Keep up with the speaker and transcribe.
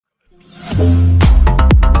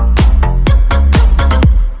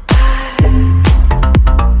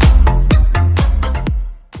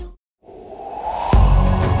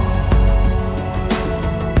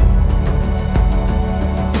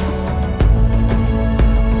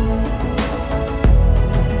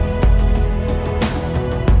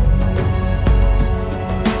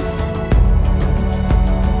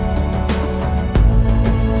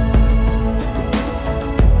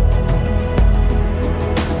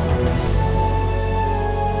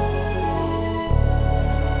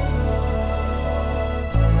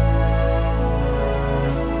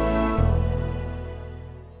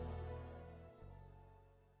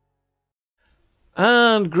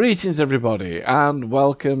And greetings everybody, and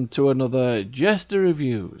welcome to another JeSter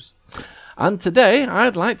Reviews. And today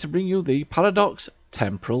I'd like to bring you the Paradox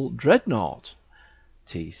Temporal Dreadnought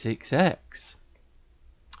T6X.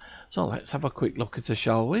 So let's have a quick look at her,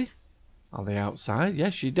 shall we? On the outside,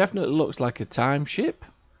 yes, she definitely looks like a time ship,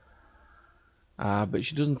 but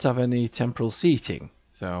she doesn't have any temporal seating,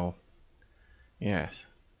 so yes.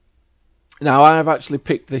 Now I've actually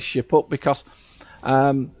picked this ship up because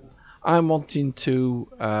I'm wanting to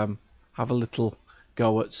have a little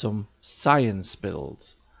go at some science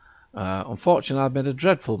builds. Unfortunately, I've made a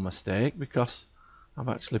dreadful mistake because I've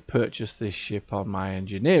actually purchased this ship on my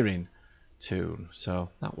engineering tune, so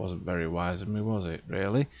that wasn't very wise of me, was it,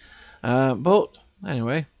 really? But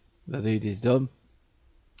anyway, the deed is done.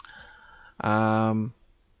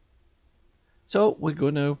 So we're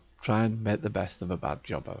going to try and make the best of a bad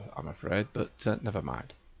job, I'm afraid, but never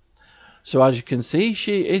mind. So as you can see,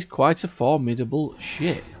 she is quite a formidable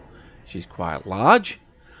ship. She's quite large,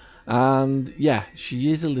 and yeah,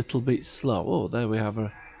 she is a little bit slow. Oh, there we have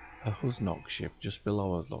a Husnock ship just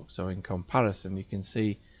below us, look. So in comparison, you can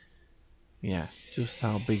see, yeah, just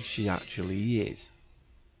how big she actually is.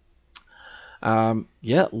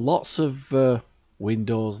 Yeah, lots of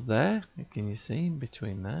windows there. Can you see in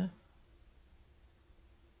between there?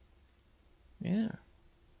 Yeah,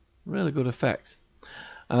 really good effects.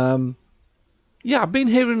 Yeah, I've been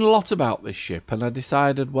hearing a lot about this ship, and I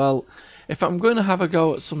decided, well, if I'm going to have a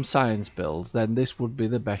go at some science builds, then this would be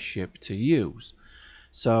the best ship to use.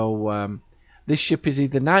 So this ship is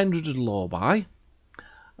either 900 low buy,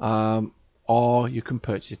 or you can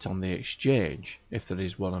purchase it on the exchange if there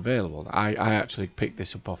is one available. I actually picked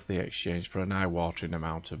this up off the exchange for an eye-watering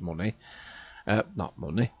amount of money. Not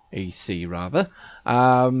money, EC rather.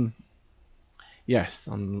 Yes,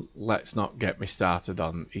 and let's not get me started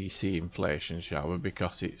on EC inflation, shall we?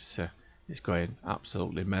 Because it's going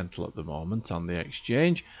absolutely mental at the moment on the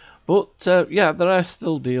exchange. But yeah, there are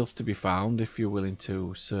still deals to be found if you're willing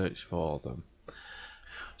to search for them.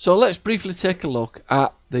 So let's briefly take a look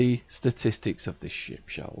at the statistics of this ship,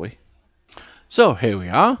 shall we? So here we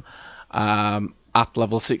are. At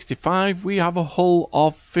level 65, we have a hull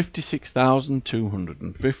of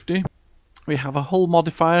 56,250. We have a hull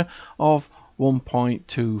modifier of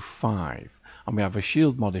 1.25, and we have a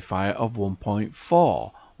shield modifier of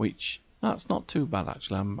 1.4, which that's not too bad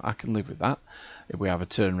actually. I can live with that. We have a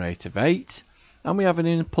turn rate of 8, and we have an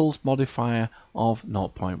impulse modifier of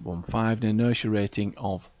 0.15, an inertia rating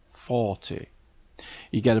of 40.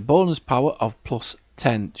 You get a bonus power of plus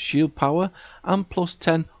 10 shield power and plus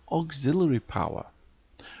 10 auxiliary power.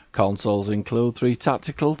 Consoles include 3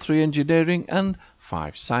 tactical, 3 engineering and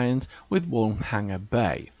 5 science with 1 hangar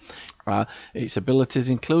bay. Its abilities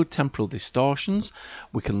include temporal distortions.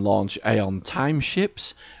 We can launch Aeon time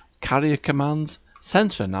ships, carrier commands,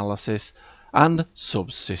 sensor analysis and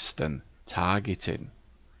subsystem targeting.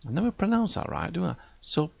 I never pronounce that right, do I?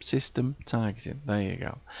 Subsystem targeting. There you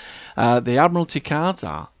go. The Admiralty cards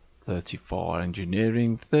are 34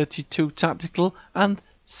 engineering, 32 tactical and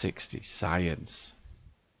 60 science.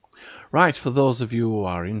 Right, for those of you who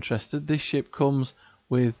are interested, this ship comes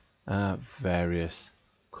with various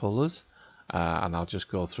colours, and I'll just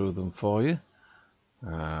go through them for you.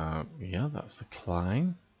 Yeah, that's the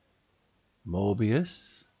Klein,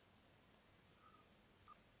 Mobius,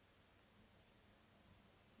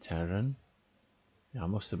 Terran. Yeah, I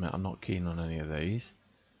must admit I'm not keen on any of these.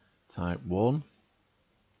 Type 1.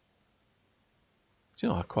 Do you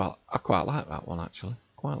know, I quite like that one actually.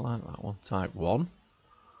 Quite like that one. Type 1.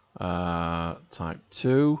 Type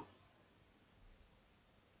 2.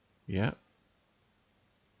 Yeah.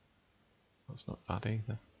 That's not bad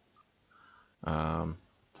either.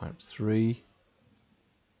 Type 3.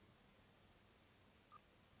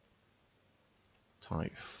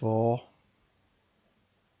 Type 4.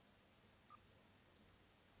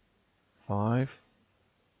 5.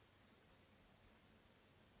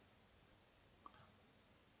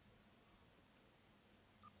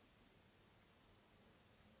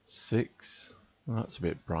 6. Well, that's a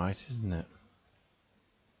bit bright, isn't it?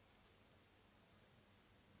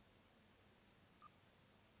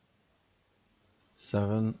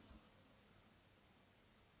 7.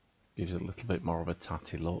 Gives it a little bit more of a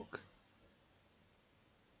tatty look.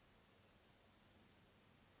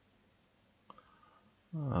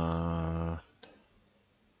 8. I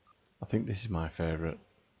think this is my favourite.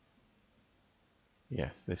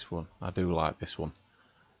 Yes, this one. I do like this one.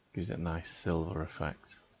 Gives it a nice silver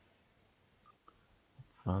effect.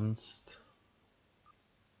 Advanced.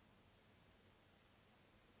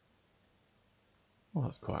 Well,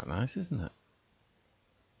 that's quite nice, isn't it?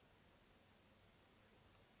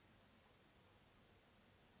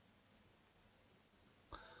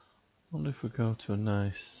 I wonder if we go to a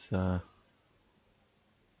nice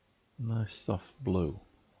soft blue.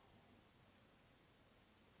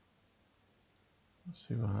 Let's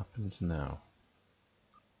see what happens now.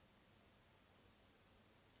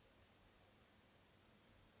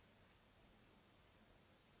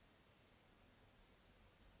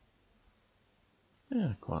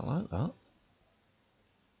 Yeah, quite like that.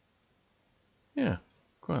 Yeah,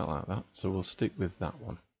 quite like that. So we'll stick with that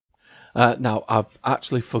one. Now, I've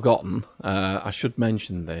actually forgotten, I should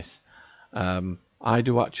mention this. I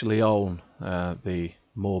do actually own the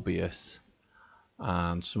Mobius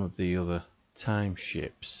and some of the other time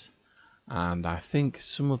ships. And I think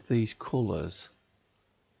some of these colours,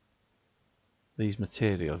 these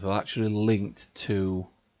materials, are actually linked to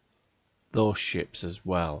those ships as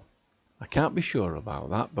well. I can't be sure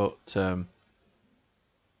about that, but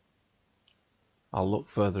I'll look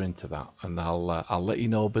further into that, and I'll let you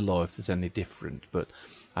know below if there's any different. But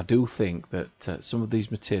I do think that some of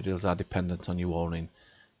these materials are dependent on you owning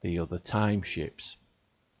the other time ships.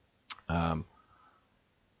 And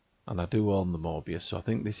I do own the Mobius, so I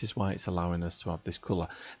think this is why it's allowing us to have this colour.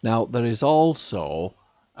 Now, there is also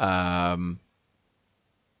the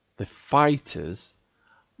fighters.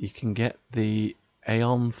 You can get the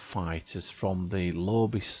Aeon fighters from the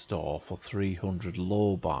Lobby store for 300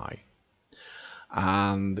 Lobi.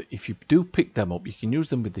 And if you do pick them up, you can use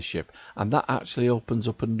them with the ship, and that actually opens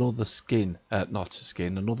up another skin,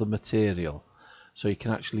 another material, so you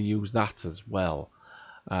can actually use that as well.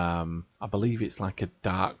 I believe it's like a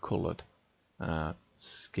dark coloured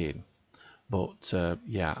skin, but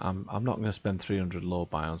yeah, I'm not going to spend 300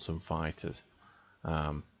 Lobi on some fighters.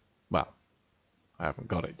 Well, I haven't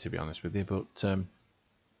got it, to be honest with you, but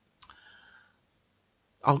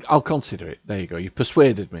I'll consider it. There you go. You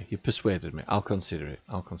persuaded me. You persuaded me. I'll consider it.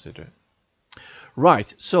 I'll consider it.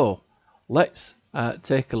 Right. So let's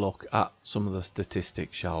take a look at some of the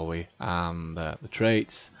statistics, shall we? And the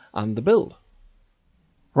traits and the build.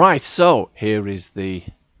 Right. So here is the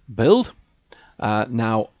build.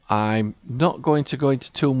 Now I'm not going to go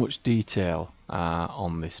into too much detail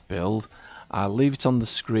on this build. I'll leave it on the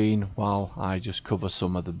screen while I just cover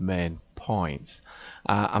some of the main points.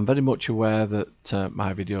 I'm very much aware that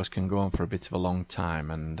my videos can go on for a bit of a long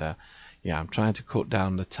time, and yeah, I'm trying to cut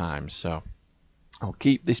down the time, so I'll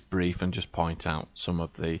keep this brief and just point out some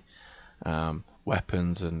of the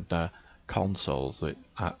weapons and consoles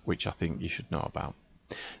which I think you should know about.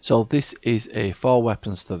 So this is a 4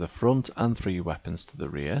 weapons to the front and 3 weapons to the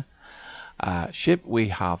rear. Ship, we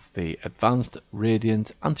have the Advanced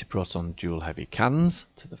Radiant Anti-Proton Dual Heavy Cannons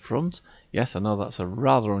to the front. Yes, I know that's a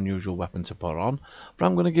rather unusual weapon to put on, but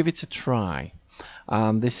I'm going to give it a try.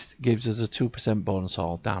 And this gives us a 2% bonus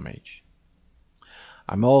all damage.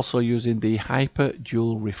 I'm also using the Hyper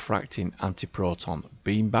Dual Refracting Anti-Proton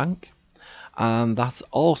Beam Bank, and that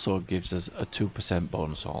also gives us a 2%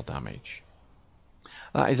 bonus all damage.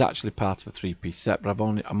 That is actually part of a 3-piece set, but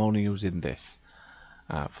I'm only using this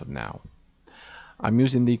for now. I'm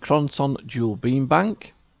using the Chronoton Dual Beam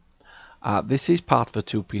Bank. This is part of a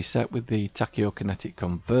 2-piece set with the Tachyokinetic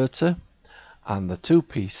Converter, and the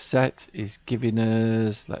 2-piece set is giving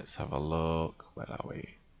us, let's have a look, where are we?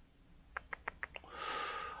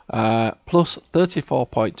 Plus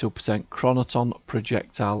 34.2% Chronoton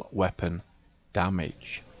projectile weapon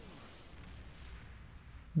damage.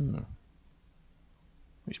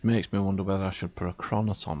 Which makes me wonder whether I should put a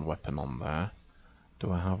Chronoton weapon on there.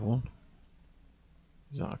 Do I have one?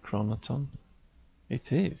 Is that a Chronoton?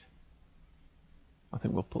 It is. I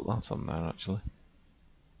think we'll put that on there actually.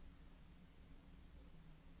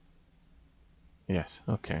 Yes,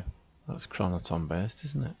 okay. That's Chronoton based,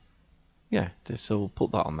 isn't it? Yeah, so we'll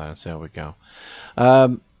put that on there and see how we go.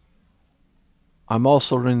 I'm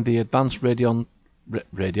also running the Advanced Radiant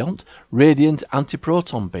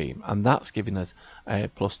Anti-Proton Beam, and that's giving us a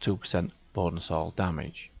plus 2% bonus all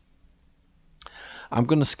damage. I'm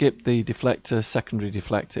going to skip the deflector, secondary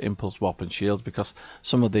deflector, impulse warp and shields, because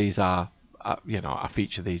some of these are, you know, I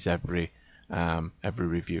feature these every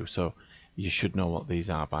review, so you should know what these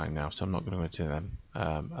are by now, so I'm not going to go into them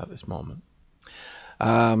at this moment.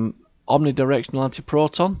 Omnidirectional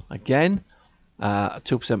anti-proton, again,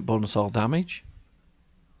 2% bonus all damage.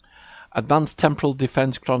 Advanced temporal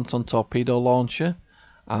defense chronoton torpedo launcher,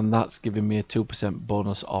 and that's giving me a 2%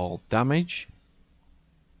 bonus all damage.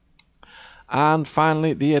 And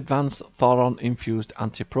finally, the advanced Thoron infused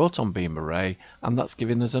anti-proton beam array, and that's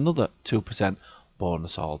giving us another 2%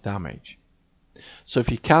 bonus all damage. So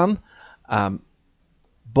if you can,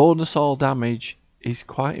 bonus all damage is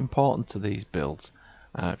quite important to these builds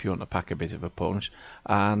if you want to pack a bit of a punch,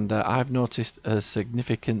 and I've noticed a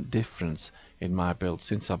significant difference in my build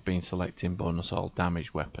since I've been selecting bonus all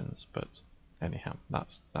damage weapons. But anyhow,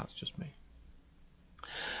 that's just me.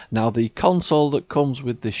 Now, the console that comes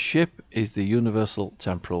with this ship is the Universal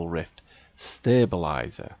Temporal Rift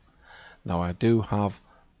Stabilizer. Now, I do have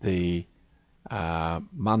the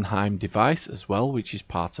Mannheim device as well, which is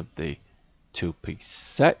part of the two-piece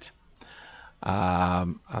set.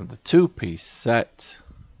 And the two-piece set,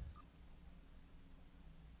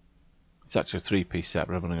 it's actually a three-piece set,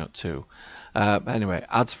 but I've only got two. Anyway,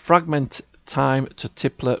 adds fragment time to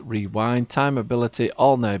Tippler rewind, time ability,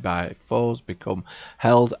 all nearby foes become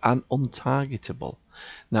held and untargetable.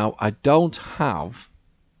 Now, I don't have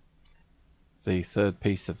the third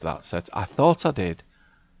piece of that set. I thought I did.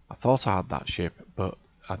 I thought I had that ship, but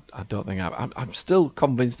I don't think I'm still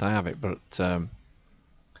convinced I have it, but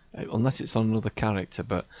unless it's on another character,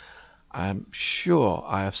 but I'm sure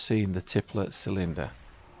I have seen the Tippler cylinder.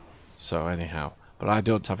 So anyhow, but I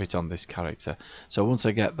don't have it on this character. So once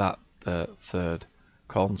I get that third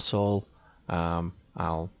console,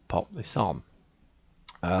 I'll pop this on.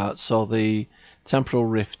 So the Temporal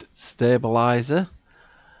Rift Stabilizer,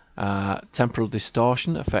 temporal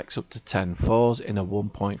distortion affects up to 10 foes in a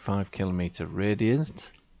 1.5 kilometer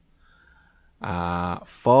radius.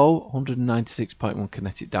 Foe 196.1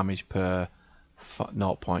 kinetic damage per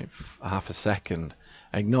 0.5 a second.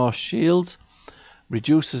 Ignore shields.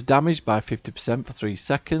 Reduces damage by 50% for 3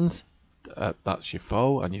 seconds. That's your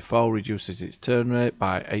foe, and your foe reduces its turn rate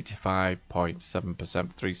by 85.7%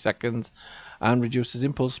 for 3 seconds, and reduces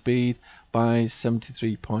impulse speed by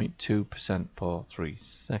 73.2% for 3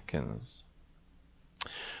 seconds.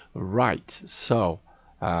 Right, so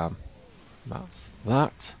that's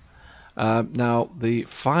that. Now the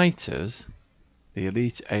fighters, the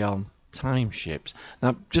Elite Aeon time ships.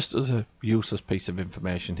 Now, just as a useless piece of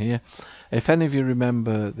information here, if any of you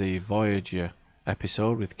remember the Voyager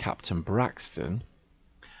episode with Captain Braxton,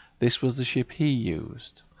 this was the ship he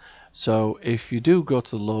used. So if you do go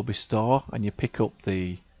to the lobby store and you pick up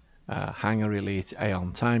the Hangar Elite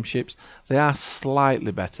Aeon time ships, they are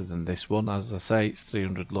slightly better than this one. As I say, it's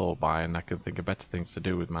 300 low buy, and I can think of better things to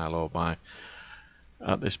do with my low buy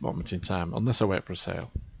at this moment in time, unless I wait for a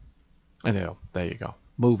sale. Anyhow, there you go.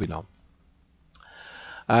 Moving on.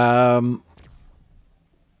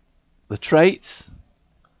 The traits: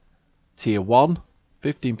 Tier 1,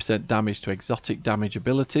 15% damage to exotic damage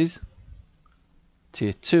abilities.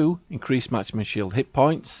 Tier 2, increased maximum shield hit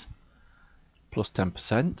points, plus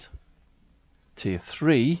 10%. Tier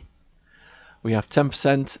 3, we have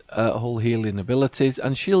 10% hull healing abilities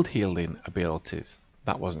and shield healing abilities.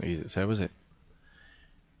 That wasn't easy to say, was it?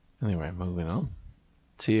 Anyway, moving on.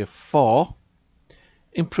 Tier 4,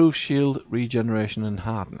 improved shield regeneration and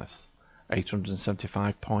hardness.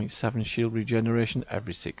 875.7 shield regeneration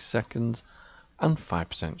every 6 seconds and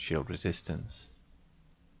 5% shield resistance.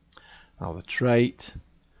 Now the trait: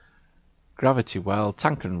 Gravity Well,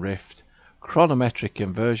 Tank and Rift, Chronometric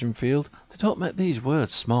Inversion Field. They don't make these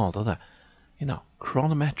words small, do they? You know,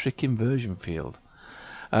 Chronometric Inversion Field.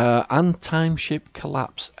 And Time Ship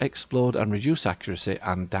Collapse, Explode and Reduce Accuracy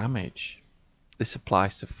and Damage. This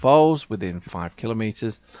applies to foes within 5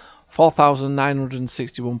 kilometers.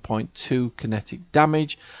 4,961.2 kinetic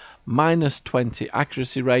damage, minus 20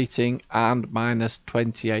 accuracy rating, and minus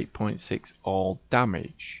 28.6 all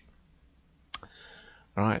damage.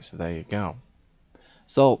 Alright, so there you go.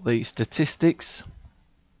 So the statistics.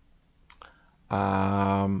 We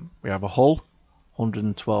have a hull,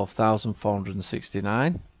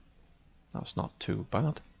 112,469. That's not too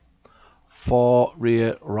bad. 4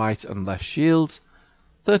 rear, right and left shields,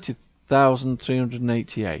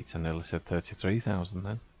 30,388. I nearly said 33,000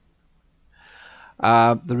 then.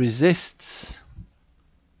 The resists,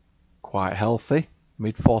 quite healthy,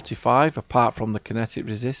 mid 45, apart from the kinetic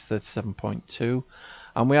resist, 37.2.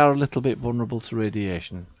 And we are a little bit vulnerable to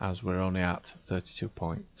radiation, as we're only at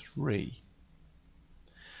 32.3.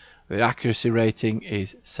 The accuracy rating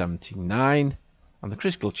is 79, and the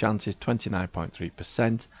critical chance is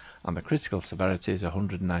 29.3%, and the critical severity is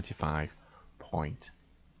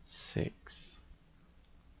 195.6.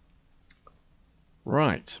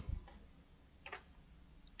 Right.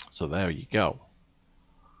 So there you go.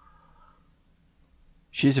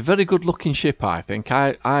 She's a very good looking ship, I think.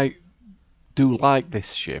 I do like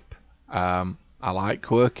this ship. I like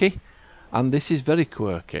quirky, and this is very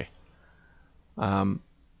quirky.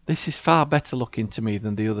 This is far better looking to me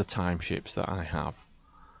than the other time ships that I have.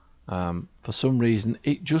 For some reason,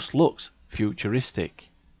 it just looks futuristic.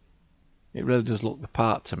 It really does look the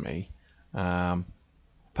part to me.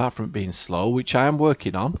 Apart from it being slow, which I am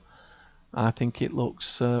working on, I think it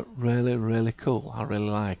looks really, really cool. I really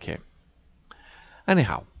like it.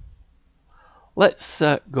 Anyhow, let's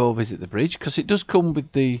go visit the bridge, because it does come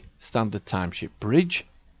with the standard timeship bridge.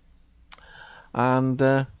 And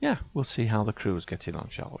yeah, we'll see how the crew's getting on,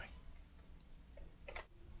 shall we?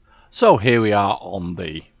 So here we are on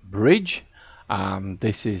the bridge, and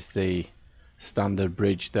this is the standard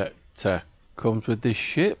bridge that comes with this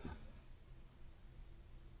ship.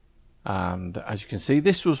 And as you can see,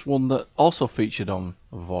 this was one that also featured on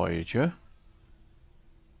Voyager.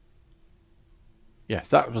 Yes,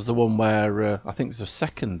 that was the one where I think it's the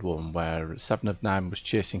second one where 7 of 9 was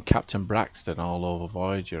chasing Captain Braxton all over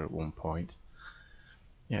Voyager at one point.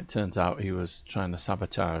 Yeah, it turns out he was trying to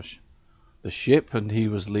sabotage the ship, and he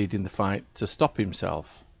was leading the fight to stop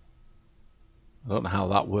himself. I don't know how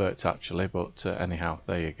that worked actually, but anyhow,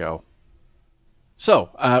 there you go.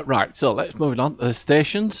 So, right, so let's move on to the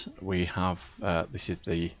stations. We have, this is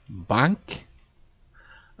the bank,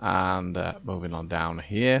 and moving on down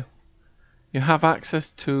here, you have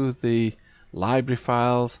access to the library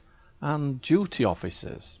files and duty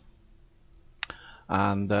officers.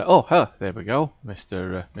 And oh, there we go,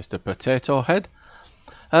 Mr. Potato Head.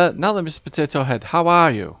 Now then, Mr. Potato Head, how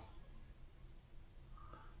are you?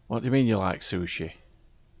 What do you mean you like sushi?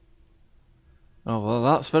 Oh, well,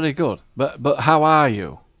 that's very good. But how are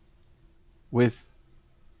you with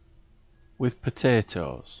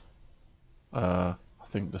potatoes? I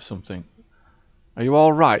think there's something. Are you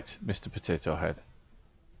all right, Mr. Potato Head?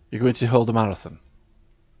 You're going to hold a marathon.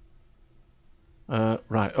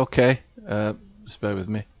 Right, okay. Just bear with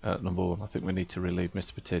me. Number one, I think we need to relieve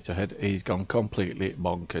Mr. Potato Head. He's gone completely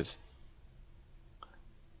bonkers.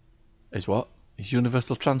 Is what? Is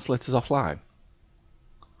Universal Translators offline?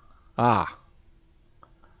 Ah,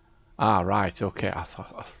 right, okay. I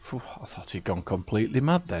thought he'd gone completely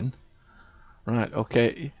mad then. Right,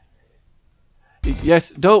 okay. Yes,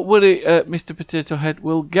 don't worry, Mr. Potato Head.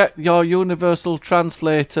 We'll get your Universal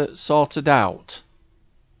Translator sorted out.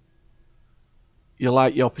 You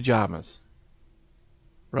like your pyjamas?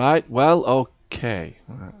 Right, well, okay.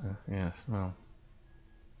 Yes, well.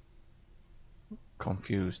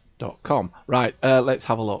 Confused.com. Right, let's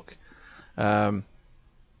have a look.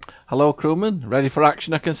 Hello, crewman. Ready for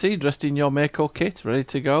action, I can see. Dressed in your Mako kit. Ready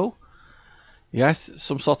to go. Yes,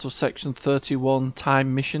 some sort of Section 31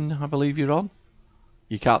 time mission, I believe you're on.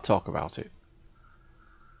 You can't talk about it.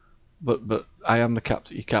 But I am the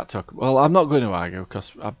captain. You can't talk. Well, I'm not going to argue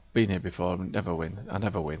because I've been here before and never win. I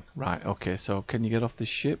never win. Right, okay, so can you get off this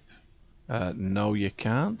ship? No, you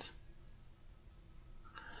can't.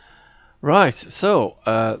 Right, so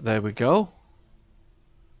there we go.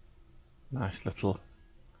 Nice little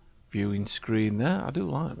viewing screen there. I do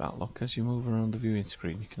like that. Look, as you move around the viewing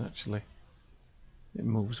screen, you can actually, it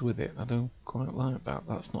moves with it. I don't quite like that.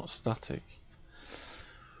 That's not static.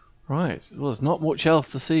 Right, well, there's not much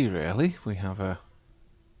else to see really. We have a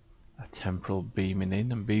temporal beaming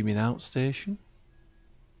in and beaming out station.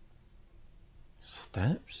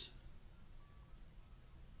 Steps.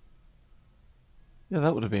 Yeah,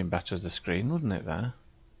 that would have been better as a screen, wouldn't it there?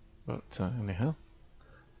 But anyhow,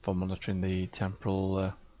 for monitoring the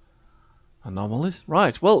temporal anomalies.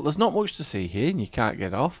 Right, well, there's not much to see here and you can't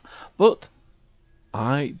get off, but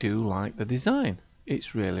I do like the design.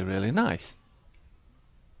 It's really, really nice.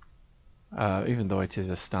 Even though it is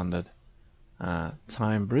a standard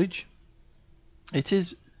time bridge, it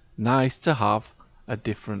is nice to have a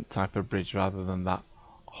different type of bridge rather than that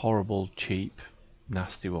horrible, cheap,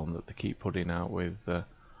 nasty one that they keep putting out with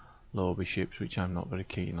Lobby ships, which I'm not very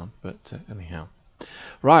keen on. But anyhow,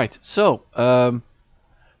 right, so Mr.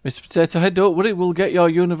 Potato Head, don't worry, we'll get your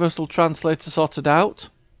Universal Translator sorted out.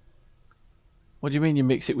 What do you mean you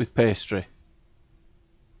mix it with pastry?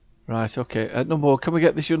 Right, okay. Number one, can we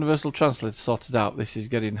get this Universal Translator sorted out? This is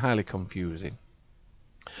getting highly confusing.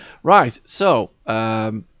 Right, so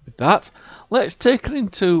with that, let's take her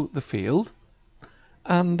into the field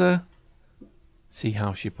and see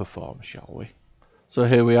how she performs, shall we? So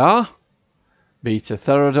here we are, Beta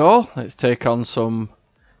Theodore. Let's take on some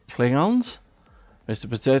Klingons. Mr.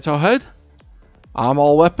 Potato Head, arm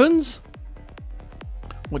all weapons.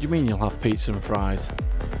 What do you mean you'll have pizza and fries?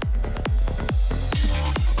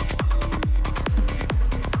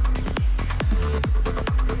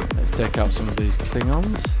 Let's take out some of these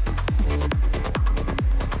Klingons.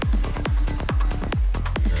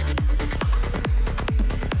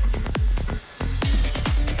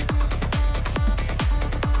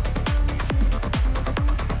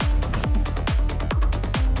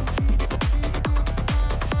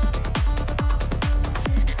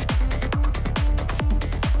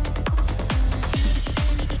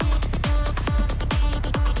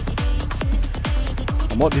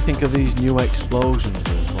 What do you think of these new explosions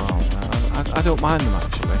as well? I don't mind them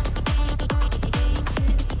actually.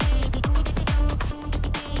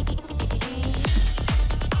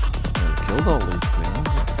 They killed all these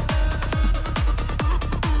Klingons.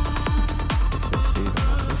 You can see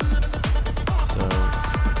them, so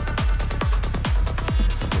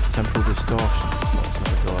let's have a temporal distortion. So let's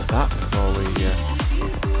have a go at that before we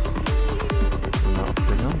run out of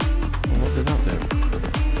Klingons. Well, what did that do?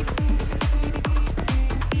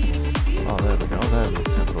 Oh, there we go, there's the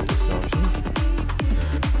temporal distortion.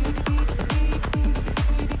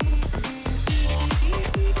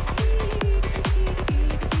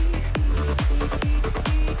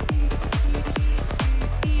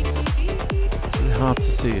 It's really hard to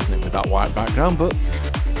see, isn't it, with that white background, but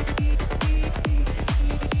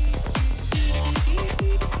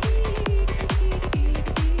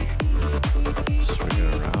swing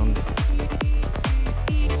it around.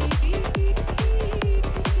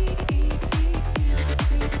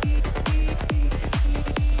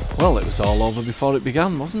 Well, it was all over before it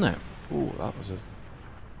began, wasn't it? Ooh, that was a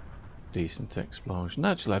decent explosion.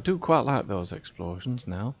 Actually, I do quite like those explosions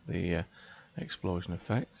now, the explosion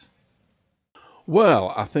effects.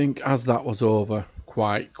 Well, I think as that was over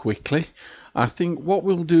quite quickly, I think what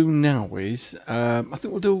we'll do now is, I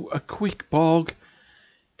think we'll do a quick Borg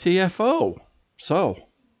TFO. So,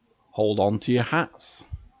 hold on to your hats.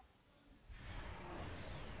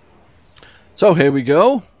 So here we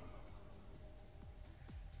go.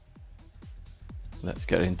 Let's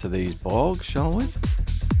get into these Borgs, shall we?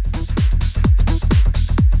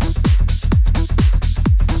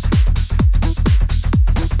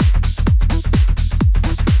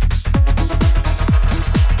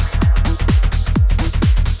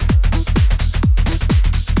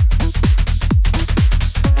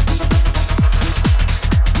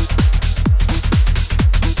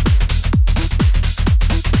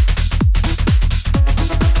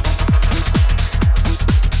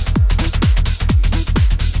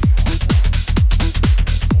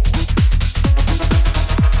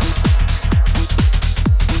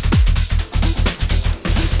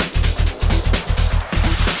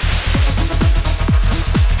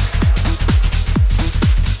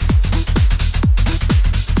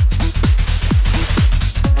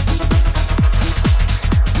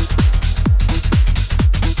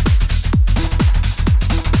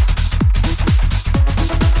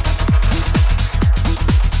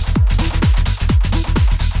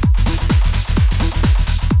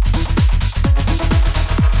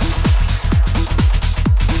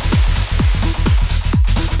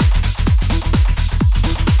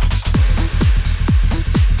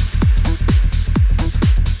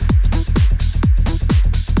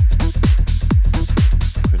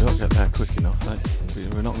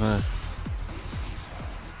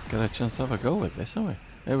 Get a chance to have a go with this, are we?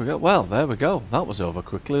 There we go. Well, there we go. That was over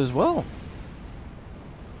quickly as well.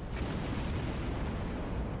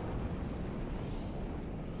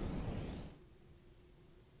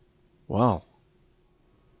 Well,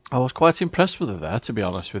 I was quite impressed with her there, to be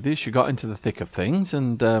honest with you. She got into the thick of things,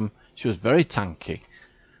 and she was very tanky.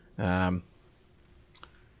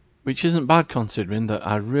 Which isn't bad considering that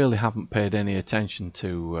I really haven't paid any attention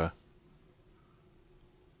to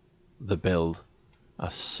the build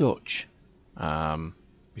as such.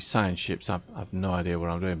 With science ships, I've no idea what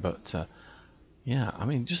I'm doing, but yeah, I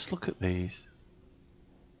mean, just look at these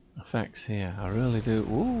effects here. I really do.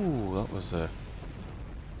 Ooh, that was a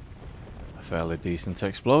fairly decent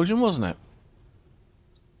explosion, wasn't it?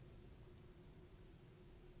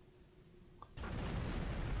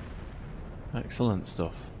 Excellent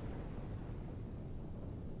stuff.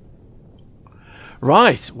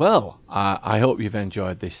 Right, well, I hope you've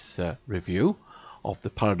enjoyed this review of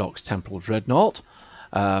the Paradox Temporal Dreadnought.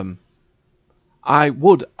 I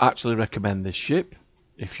would actually recommend this ship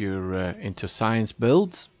if you're into science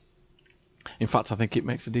builds. In fact, I think it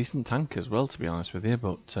makes a decent tank as well, to be honest with you,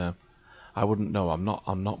 but I wouldn't know. I'm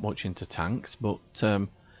not much into tanks, but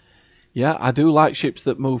yeah, I do like ships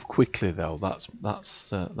that move quickly though. That's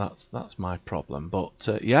my problem. But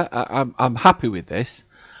yeah, I'm happy with this.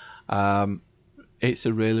 It's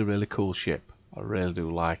a really cool ship. I really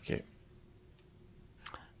do like it.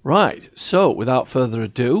 Right, so without further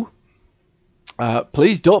ado,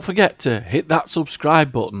 please don't forget to hit that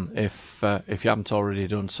subscribe button if you haven't already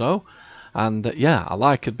done so. And yeah, a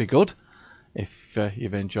like would be good if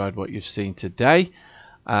you've enjoyed what you've seen today.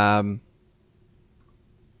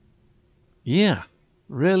 Yeah,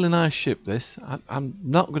 really nice ship this. I'm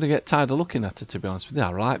not going to get tired of looking at it, to be honest with you. I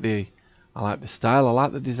like the style, I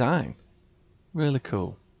like the design. Really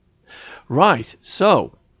cool. Right,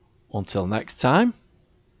 so until next time,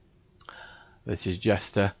 this is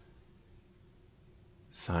JeSter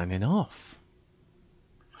signing off.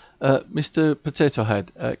 Mr. Potato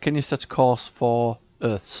Head, can you set a course for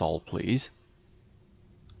Earth Sol, please?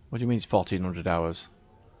 What do you mean it's 1400 hours?